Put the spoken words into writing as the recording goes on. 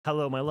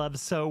Hello, my love.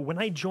 So when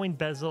I joined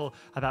Bezel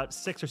about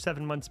 6 or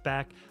 7 months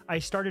back, I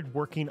started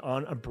working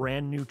on a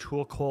brand new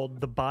tool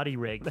called the Body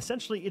Rig.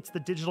 Essentially, it's the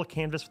digital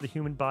canvas for the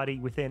human body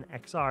within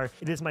XR.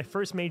 It is my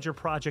first major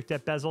project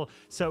at Bezel,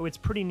 so it's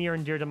pretty near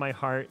and dear to my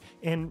heart.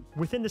 And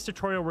within this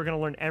tutorial, we're going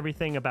to learn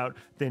everything about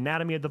the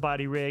anatomy of the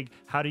Body Rig,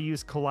 how to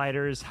use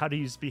colliders, how to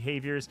use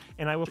behaviors,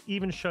 and I will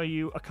even show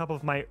you a couple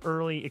of my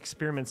early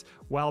experiments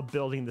while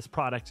building this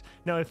product.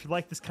 Now, if you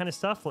like this kind of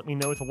stuff, let me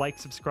know with a like,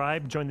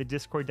 subscribe, join the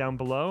Discord down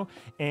below,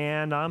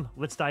 and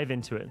let's dive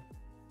into it.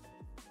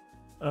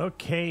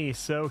 Okay,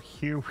 so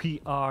here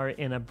we are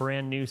in a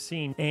brand new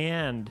scene,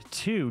 and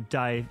to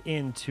dive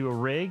into a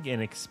rig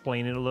and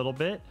explain it a little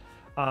bit,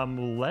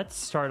 let's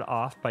start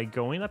off by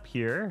going up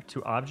here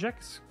to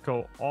objects,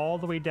 go all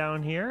the way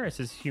down here. It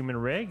says human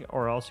rig,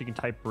 or else you can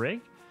type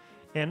rig,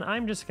 and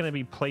I'm just going to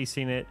be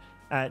placing it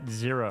at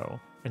 0.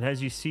 And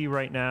as you see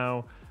right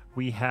now,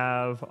 we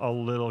have a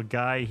little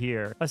guy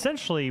here.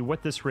 Essentially,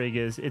 what this rig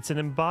is, it's an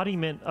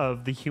embodiment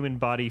of the human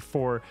body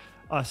for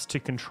us to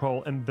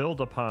control and build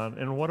upon.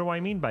 And what do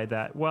I mean by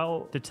that?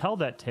 Well, to tell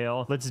that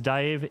tale, let's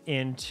dive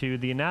into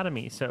the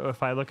anatomy. So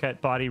if I look at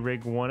Body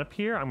Rig 1 up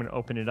here, I'm going to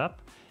open it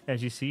up.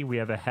 As you see, we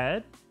have a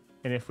head.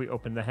 And if we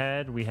open the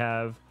head, we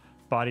have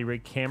Body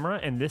Rig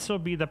camera. And this will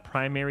be the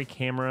primary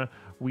camera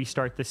we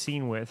start the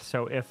scene with.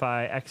 So if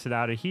I exit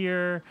out of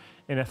here,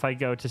 and if I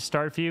go to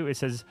start view, it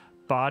says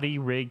Body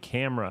Rig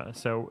camera.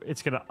 So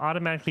it's going to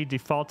automatically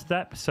default to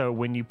that. So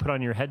when you put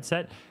on your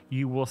headset,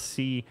 you will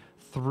see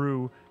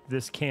through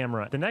this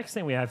camera. The next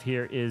thing we have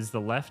here is the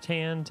left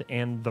hand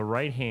and the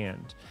right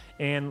hand.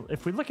 And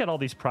if we look at all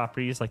these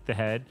properties like the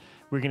head,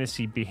 we're going to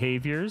see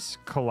behaviors,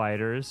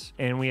 colliders,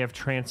 and we have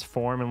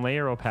transform and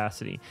layer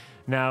opacity.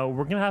 Now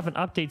we're going to have an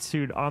update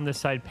soon on the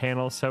side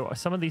panel, so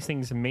some of these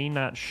things may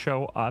not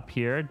show up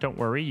here. Don't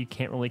worry, you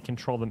can't really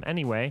control them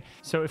anyway.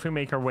 So if we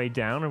make our way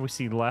down and we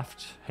see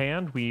left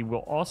hand, we will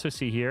also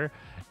see here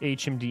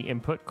HMD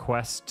input,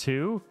 Quest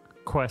 2,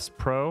 Quest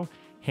Pro,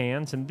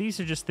 hands, and these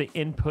are just the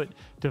input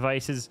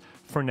devices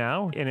for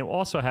now, and it will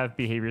also have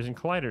behaviors and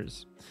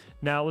colliders.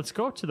 Now let's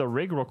go up to the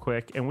rig real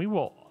quick, and we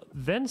will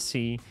then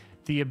see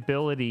the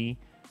ability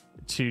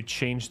to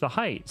change the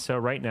height. So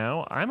right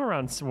now I'm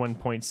around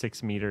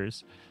 1.6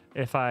 meters.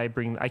 If I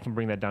can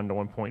bring that down to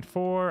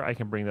 1.4, I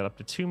can bring that up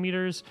to 2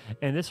 meters,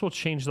 and this will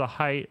change the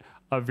height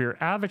of your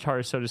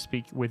avatar, so to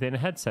speak, within a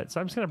headset. So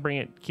I'm just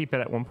going to keep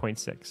it at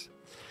 1.6.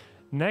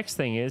 Next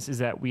thing is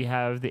that we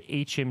have the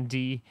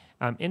HMD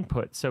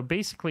input. So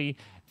basically,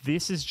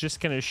 this is just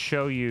going to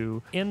show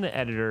you in the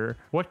editor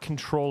what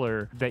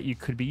controller that you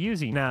could be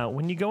using. Now,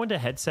 when you go into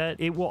headset,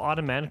 it will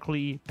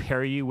automatically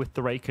pair you with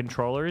the right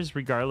controllers,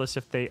 regardless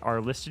if they are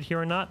listed here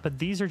or not. But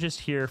these are just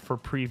here for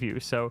preview.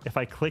 So if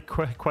I click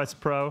Quest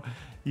Pro,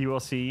 you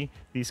will see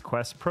these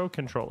Quest Pro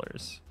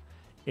controllers.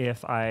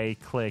 If I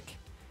click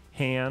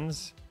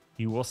hands,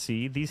 you will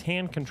see these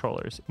hand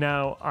controllers.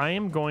 Now, I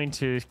am going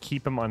to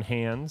keep them on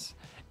hands.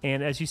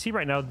 And as you see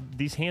right now,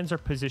 these hands are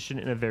positioned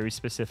in a very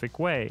specific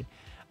way.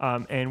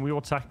 And we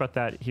will talk about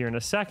that here in a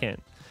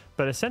second.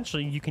 But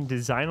essentially, you can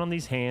design on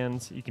these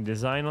hands. You can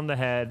design on the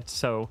head.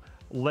 So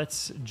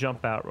let's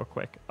jump out real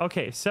quick.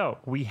 Okay, so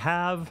we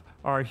have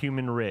our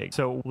human rig.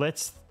 So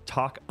let's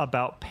talk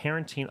about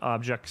parenting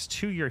objects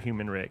to your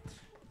human rig.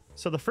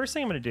 So the first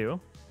thing I'm going to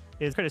do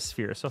is create a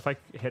sphere. So if I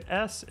hit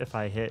S, if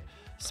I hit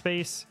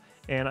space,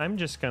 and I'm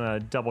just going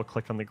to double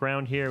click on the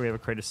ground here. We have a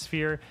create a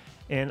sphere,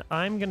 and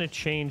I'm going to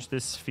change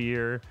this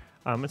sphere.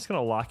 It's going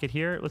to lock it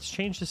here. Let's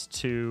change this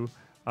to,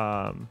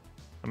 I'm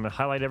going to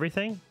highlight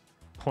everything,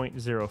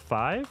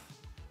 0.05.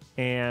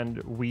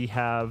 And we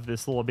have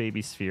this little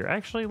baby sphere.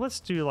 Actually, let's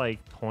do like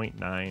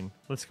 0.9.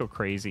 Let's go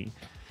crazy.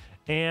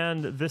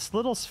 And this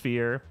little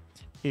sphere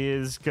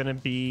is going to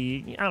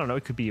be, I don't know,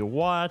 it could be a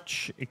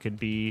watch. It could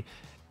be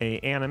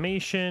a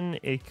animation.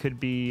 It could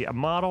be a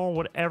model,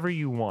 whatever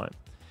you want.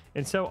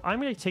 And so I'm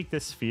going to take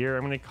this sphere,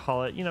 I'm going to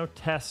call it,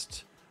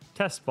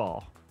 test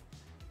ball.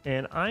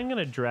 And I'm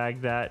going to drag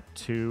that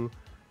to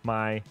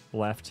my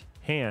left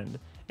hand.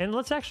 And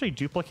let's actually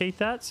duplicate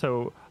that.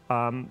 So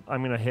I'm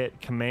going to hit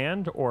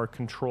Command or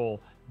Control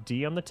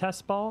D on the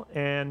test ball.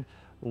 And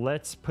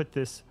let's put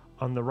this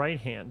on the right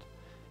hand.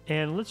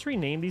 And let's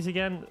rename these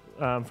again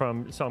so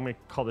I'm going to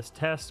call this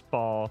test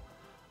ball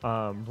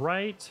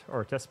right,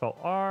 or test ball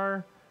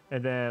R.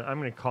 And then I'm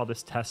going to call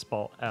this test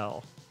ball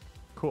L.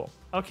 Cool.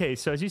 Okay,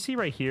 so as you see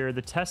right here,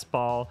 the test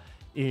ball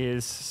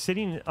is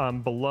sitting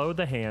below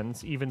the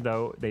hands, even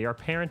though they are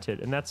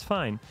parented, and that's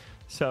fine.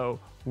 So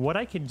what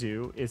I can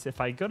do is if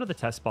I go to the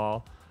test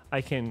ball, I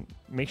can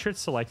make sure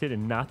it's selected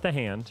and not the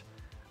hand.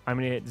 I'm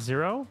going to hit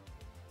 0,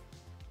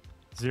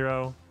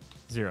 0,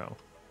 0.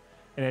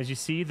 And as you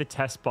see, the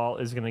test ball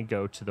is going to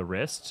go to the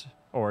wrist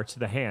or to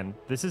the hand.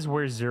 This is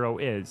where 0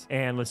 is.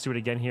 And let's do it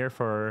again here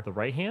for the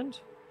right hand.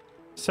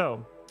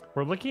 So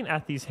we're looking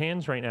at these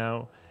hands right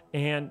now,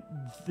 and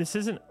this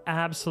isn't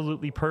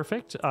absolutely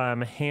perfect.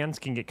 Hands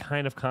can get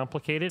kind of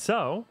complicated.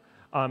 So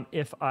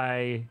if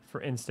I,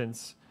 for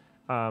instance,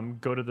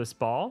 go to this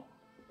ball,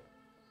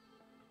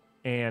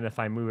 and if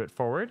I move it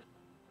forward,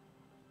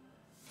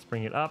 let's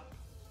bring it up,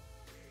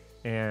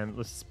 And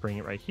let's bring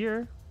it right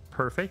here.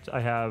 Perfect. I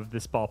have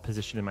this ball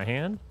positioned in my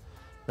hand.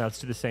 Now let's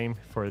do the same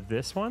for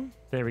this one.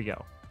 There we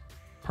go.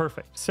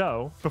 Perfect.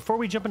 So before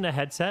we jump into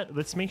headset,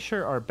 let's make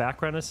sure our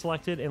background is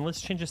selected, and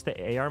let's change this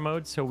to AR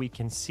mode so we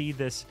can see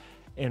this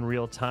in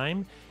real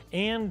time.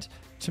 And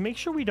to make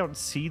sure we don't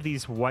see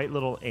these white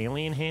little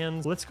alien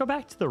hands, let's go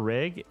back to the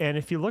rig. And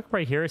if you look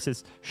right here, it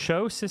says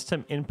show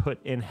system input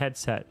in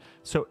headset.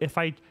 So if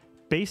I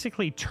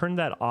basically turn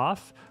that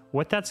off,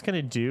 what that's going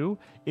to do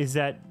is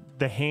that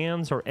the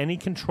hands or any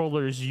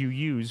controllers you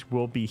use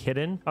will be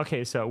hidden.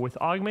 Okay, so with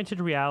augmented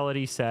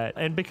reality set,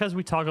 and because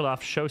we toggled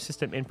off show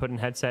system input in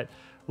headset,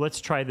 let's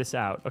try this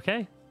out.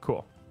 Okay,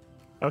 cool.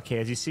 Okay,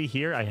 as you see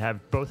here, I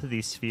have both of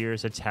these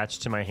spheres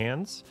attached to my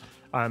hands.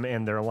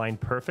 And they're aligned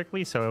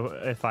perfectly. So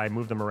if I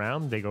move them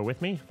around, they go with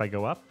me. If I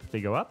go up,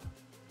 they go up.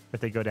 If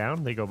they go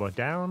down, they go both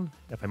down.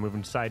 If I move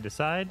them side to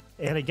side.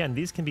 And again,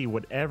 these can be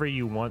whatever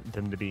you want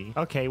them to be.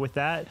 Okay, with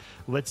that,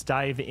 let's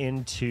dive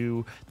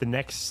into the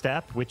next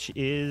step, which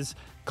is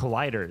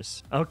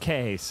colliders.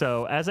 Okay,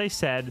 so as I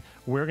said,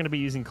 we're going to be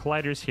using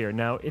colliders here.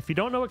 Now, if you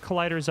don't know what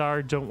colliders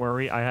are, don't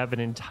worry. I have an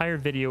entire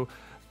video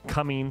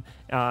coming,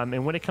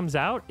 and when it comes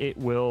out, it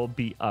will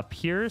be up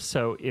here.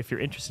 So if you're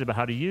interested about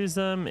how to use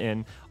them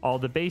and all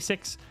the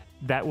basics,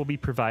 that will be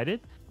provided.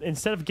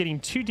 Instead of getting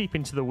too deep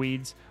into the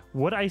weeds,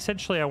 what I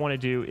want to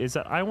do is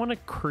that I want to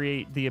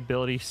create the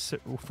ability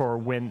for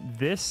when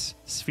this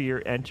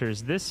sphere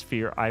enters this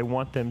sphere, I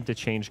want them to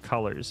change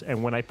colors.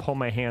 And when I pull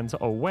my hands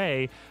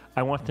away,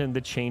 I want them to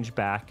change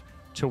back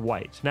to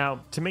white. Now,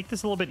 to make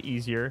this a little bit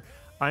easier,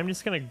 I'm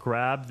just going to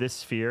grab this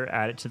sphere,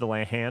 add it to the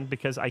hand,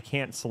 because I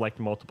can't select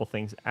multiple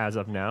things as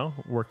of now,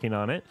 working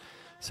on it.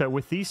 So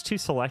with these two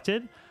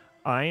selected,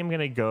 I am going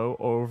to go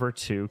over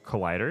to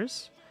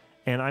colliders,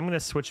 and I'm going to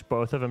switch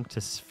both of them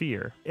to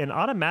sphere. And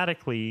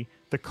automatically,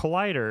 the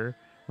collider,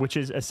 which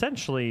is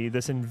essentially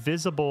this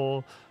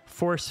invisible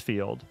force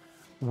field,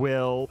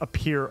 will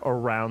appear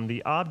around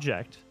the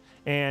object.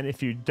 And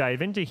if you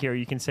dive into here,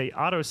 you can say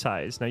auto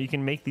size. Now you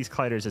can make these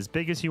colliders as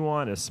big as you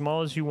want, as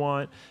small as you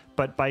want,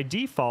 but by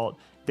default,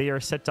 they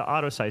are set to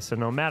auto size. So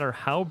no matter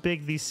how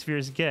big these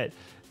spheres get,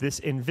 this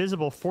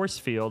invisible force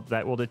field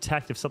that will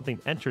detect if something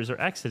enters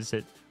or exits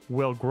it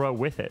will grow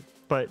with it.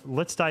 But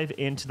let's dive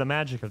into the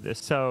magic of this.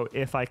 So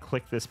if I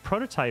click this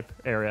prototype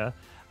area,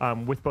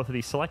 with both of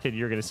these selected,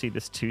 you're going to see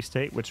this 2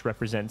 state, which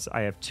represents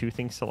I have 2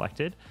 things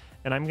selected.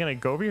 And I'm going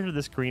to go over here to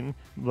this green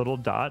little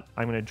dot.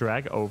 I'm going to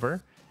drag over,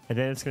 and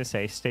then it's going to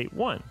say state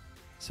 1.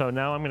 So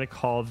now I'm going to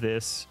call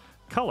this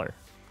color.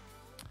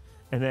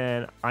 And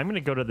then I'm going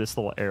to go to this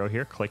little arrow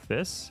here, click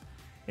this,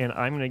 and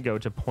I'm going to go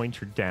to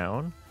pointer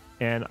down,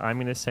 and I'm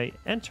going to say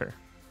enter.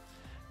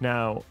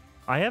 Now,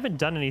 I haven't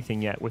done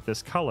anything yet with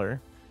this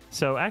color,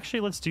 so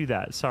actually let's do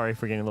that. Sorry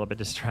for getting a little bit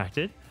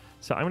distracted.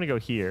 So I'm going to go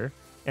here,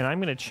 and I'm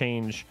going to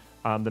change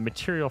the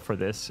material for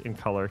this in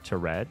color to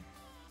red.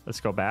 Let's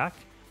go back.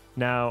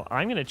 Now,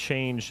 I'm going to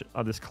change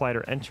this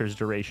collider enters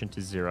duration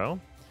to 0.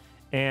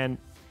 And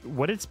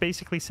what it's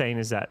basically saying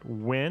is that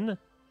when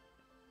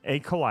a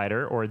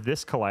collider, or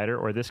this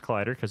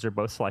collider, because they're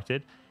both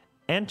selected,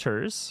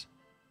 enters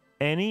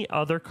any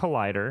other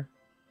collider,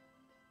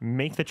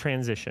 make the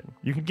transition.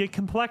 You can get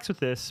complex with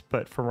this,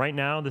 but for right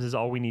now, this is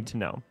all we need to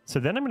know. So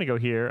then I'm going to go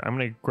here, I'm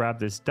going to grab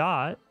this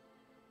dot,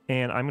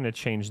 and I'm going to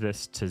change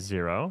this to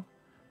 0.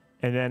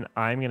 And then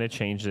I'm going to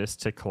change this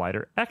to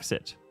collider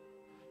exit.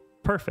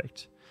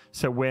 Perfect.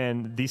 So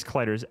when these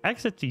colliders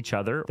exit each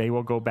other, they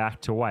will go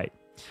back to white.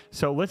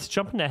 So let's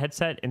jump into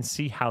headset and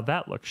see how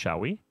that looks, shall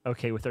we?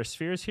 Okay, with our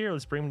spheres here,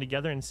 let's bring them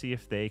together and see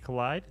if they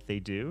collide. They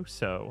do.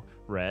 So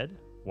red,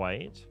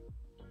 white,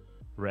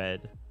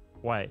 red,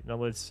 white. Now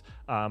let's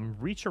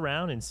reach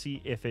around and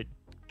see if it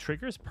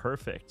triggers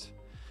perfect.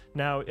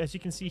 Now, as you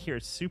can see here,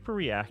 it's super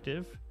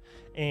reactive.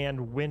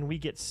 And when we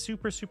get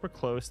super, super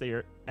close, they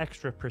are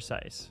extra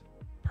precise.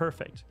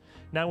 Perfect.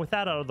 Now, with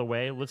that out of the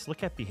way, let's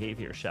look at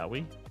behavior, shall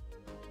we?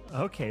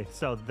 Okay,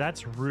 so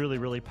that's really,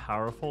 really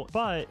powerful,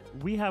 but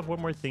we have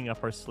one more thing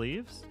up our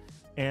sleeves,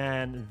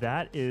 and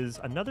that is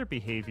another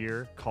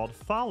behavior called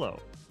follow.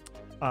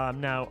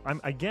 Now, I'm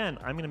going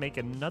to make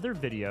another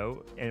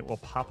video, and it will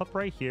pop up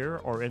right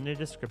here or in the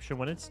description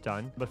when it's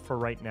done. But for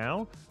right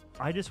now,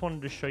 I just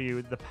wanted to show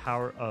you the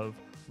power of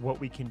what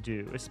we can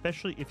do,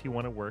 especially if you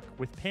want to work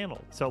with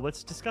panels. So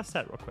let's discuss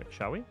that real quick,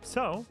 shall we?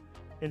 So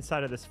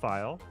inside of this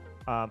file,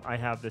 I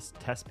have this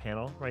test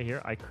panel right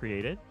here I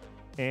created,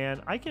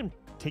 and I can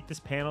take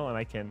this panel and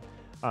I can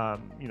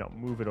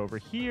move it over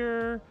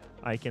here.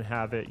 I can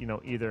have it,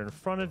 either in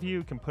front of you.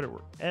 You can put it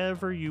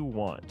wherever you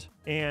want.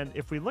 And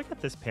if we look at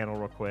this panel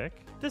real quick,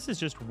 this is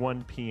just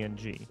one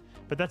PNG,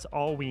 but that's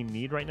all we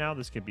need right now.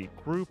 This could be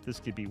group, this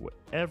could be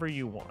whatever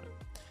you want.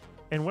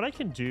 And what I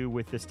can do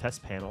with this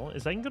test panel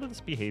is I can go to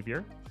this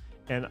behavior,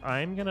 and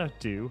I'm gonna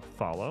do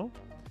follow.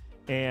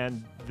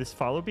 And this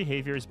follow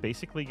behavior is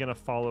basically gonna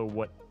follow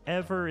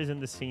whatever is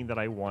in the scene that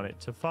I want it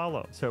to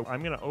follow. So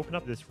I'm gonna open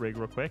up this rig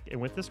real quick, and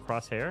with this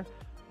crosshair,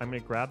 I'm gonna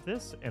grab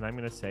this and I'm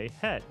gonna say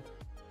head.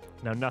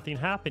 Now nothing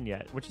happened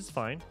yet, which is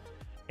fine.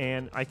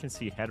 And I can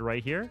see head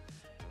right here.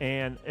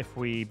 And if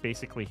we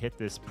basically hit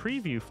this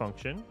preview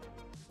function,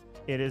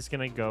 it is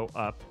going to go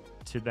up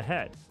to the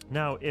head.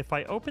 Now, if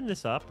I open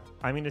this up,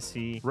 I'm going to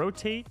see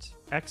rotate,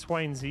 X,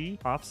 Y, and Z,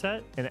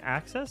 offset, and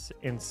axis,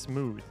 and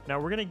smooth. Now,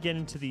 we're going to get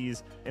into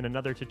these in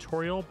another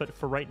tutorial, but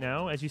for right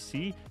now, as you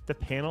see, the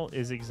panel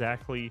is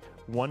exactly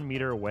 1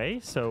 meter away.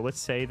 So let's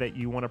say that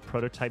you want to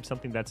prototype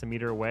something that's a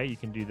meter away, you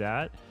can do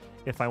that.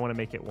 If I want to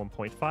make it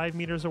 1.5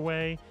 meters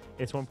away,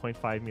 it's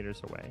 1.5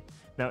 meters away.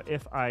 Now,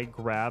 if I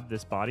grab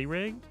this body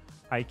rig,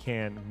 I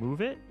can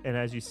move it, and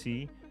as you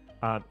see,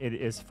 it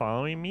is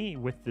following me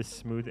with this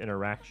smooth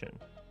interaction.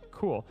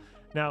 Cool.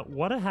 Now,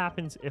 what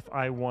happens if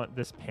I want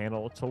this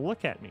panel to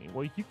look at me?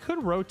 Well, you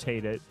could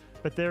rotate it,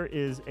 but there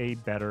is a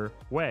better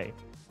way.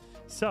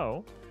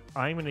 So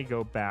I'm going to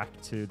go back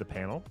to the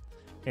panel,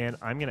 and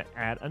I'm going to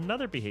add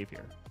another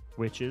behavior,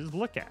 which is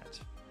look at.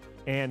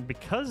 And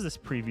because this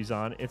preview's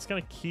on, it's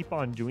going to keep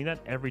on doing that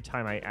every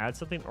time I add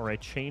something or I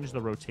change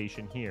the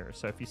rotation here.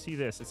 So if you see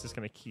this, it's just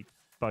going to keep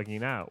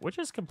bugging out, which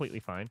is completely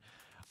fine.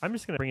 I'm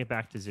just going to bring it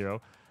back to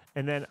 0.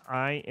 And then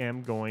I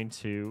am going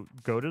to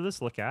go to this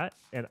look at,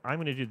 and I'm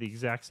going to do the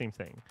exact same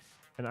thing.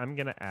 And I'm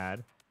going to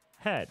add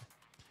head.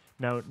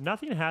 Now,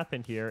 nothing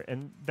happened here,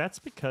 and that's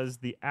because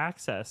the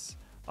axis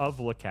of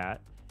look at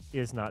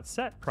is not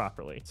set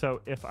properly. So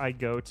if I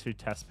go to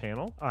test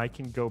panel, I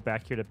can go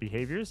back here to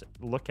behaviors,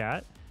 look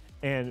at,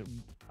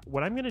 and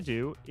what I'm going to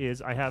do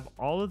is I have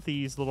all of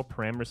these little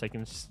parameters I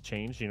can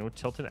change, you know,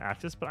 tilt and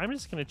axis, but I'm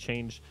just going to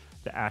change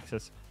the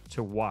axis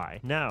to Y.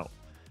 Now,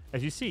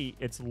 as you see,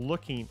 it's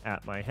looking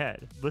at my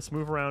head. Let's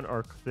move around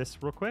this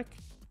real quick.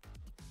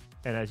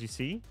 And as you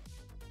see,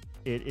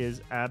 it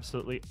is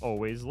absolutely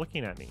always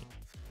looking at me,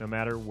 no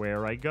matter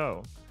where I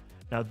go.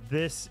 Now,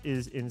 this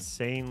is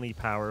insanely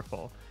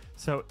powerful.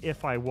 So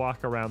if I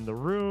walk around the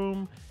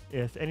room,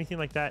 if anything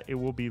like that, it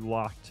will be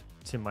locked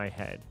to my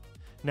head.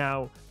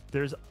 Now,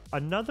 there's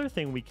another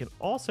thing we can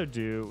also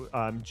do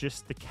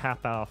just to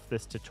cap off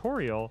this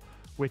tutorial,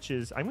 which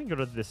is I'm going to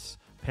go to this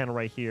panel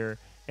right here,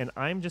 and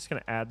I'm just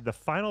going to add the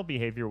final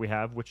behavior we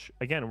have, which,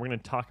 again, we're going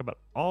to talk about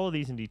all of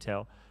these in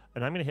detail,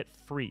 and I'm going to hit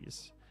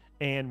freeze.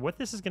 And what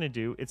this is going to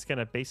do, it's going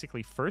to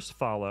basically first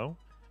follow,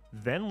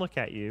 then look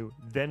at you,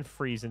 then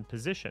freeze in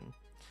position.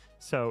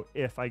 So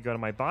if I go to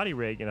my body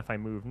rig and if I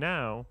move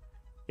now,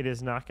 it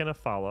is not going to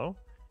follow.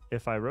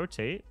 If I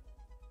rotate,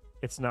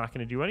 it's not going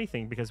to do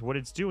anything, because what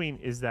it's doing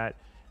is that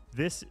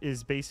this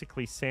is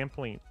basically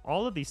sampling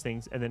all of these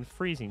things and then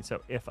freezing.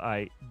 So if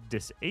I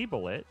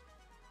disable it,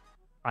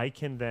 I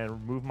can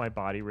then move my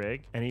body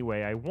rig any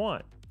way I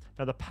want.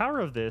 Now, the power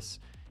of this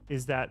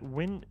is that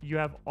when you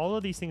have all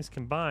of these things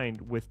combined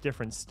with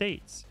different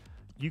states,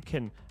 you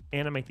can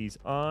animate these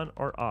on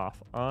or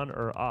off, on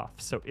or off.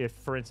 So if,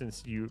 for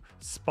instance, you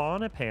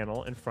spawn a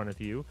panel in front of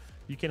you,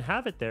 you can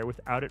have it there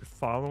without it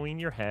following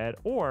your head,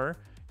 or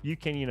you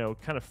can, you know,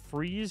 kind of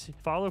freeze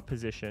follow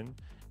position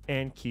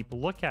and keep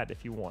look at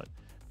if you want.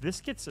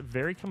 This gets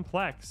very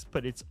complex,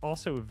 but it's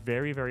also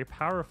very, very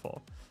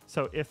powerful.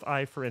 So if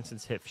I, for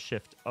instance, hit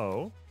Shift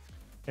O,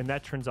 and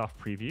that turns off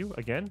preview,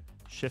 again,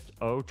 Shift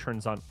O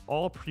turns on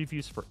all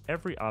previews for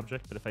every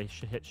object, but if I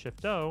hit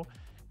Shift O,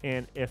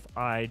 and if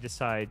I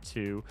decide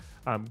to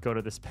go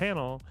to this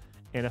panel,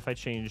 and if I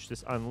change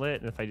this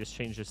unlit, and if I just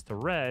change this to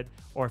red,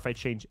 or if I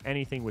change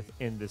anything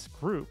within this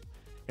group,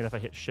 and if I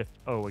hit Shift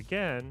O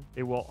again,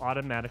 it will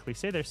automatically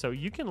stay there. So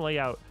you can lay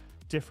out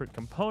different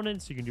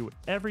components, you can do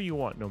whatever you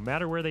want, no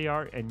matter where they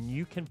are, and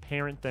you can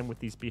parent them with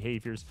these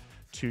behaviors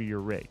to your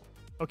rig.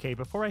 Okay,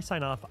 before I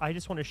sign off, I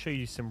just want to show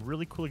you some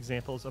really cool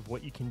examples of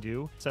what you can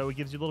do, so it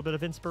gives you a little bit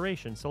of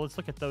inspiration. So let's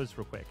look at those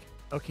real quick.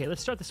 Okay,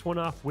 let's start this one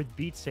off with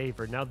Beat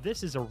Saber. Now,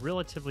 this is a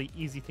relatively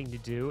easy thing to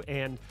do,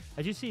 and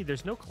as you see,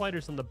 there's no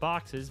colliders on the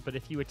boxes, but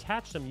if you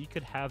attach them, you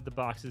could have the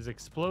boxes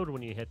explode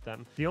when you hit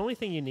them. The only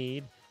thing you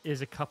need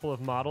is a couple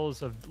of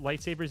models of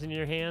lightsabers in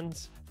your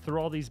hands,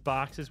 throw all these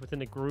boxes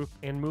within a group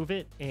and move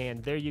it,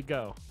 and there you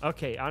go.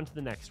 Okay, on to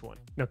the next one.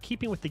 Now,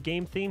 keeping with the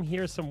game theme,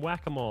 here's some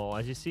whack-a-mole.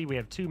 As you see, we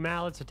have two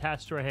mallets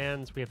attached to our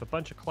hands. We have a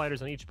bunch of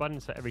colliders on each button,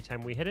 so every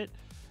time we hit it,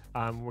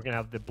 we're gonna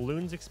have the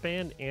balloons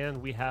expand, and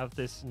we have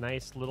this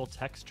nice little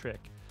text trick.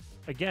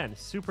 Again,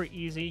 super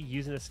easy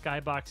using the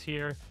skybox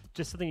here,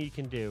 just something you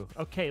can do.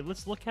 Okay,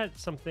 let's look at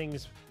some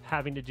things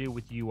having to do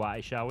with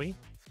UI, shall we?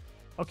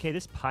 Okay,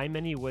 this pie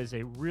menu was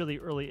a really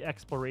early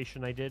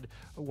exploration I did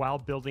while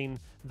building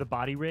the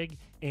body rig,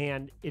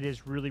 and it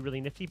is really,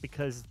 really nifty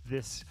because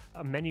this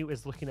menu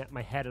is looking at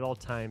my head at all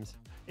times.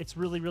 It's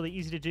really, really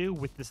easy to do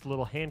with this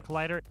little hand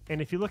collider,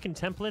 and if you look in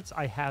templates,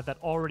 I have that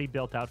already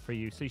built out for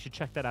you, so you should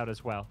check that out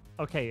as well.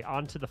 Okay,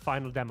 on to the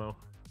final demo.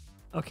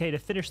 Okay, to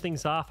finish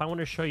things off, I want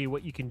to show you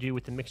what you can do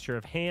with the mixture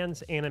of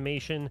hands,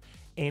 animation,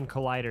 and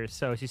colliders.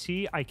 So as you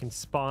see, I can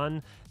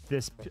spawn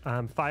this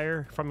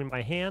fire from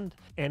my hand,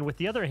 and with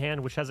the other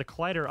hand, which has a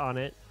collider on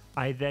it,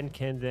 I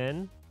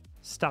can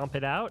stomp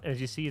it out.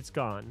 As you see, it's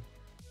gone.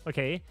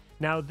 Okay,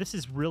 now this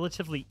is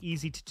relatively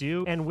easy to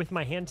do, and with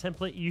my hand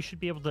template, you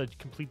should be able to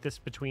complete this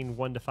between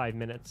 1 to 5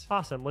 minutes.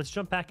 Awesome, let's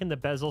jump back in the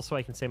bezel so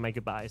I can say my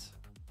goodbyes.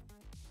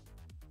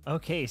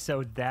 Okay,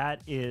 so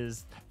that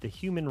is the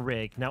human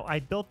rig. Now, I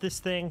built this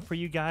thing for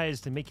you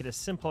guys to make it as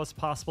simple as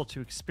possible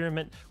to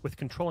experiment with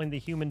controlling the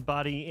human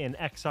body in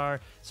XR,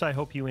 so I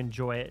hope you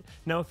enjoy it.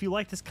 Now, if you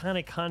like this kind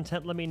of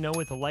content, let me know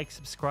with a like,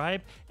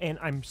 subscribe, and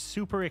I'm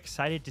super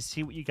excited to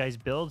see what you guys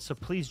build, so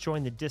please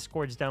join the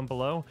Discords down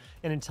below.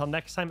 And until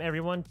next time,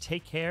 everyone,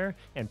 take care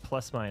and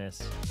plus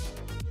minus.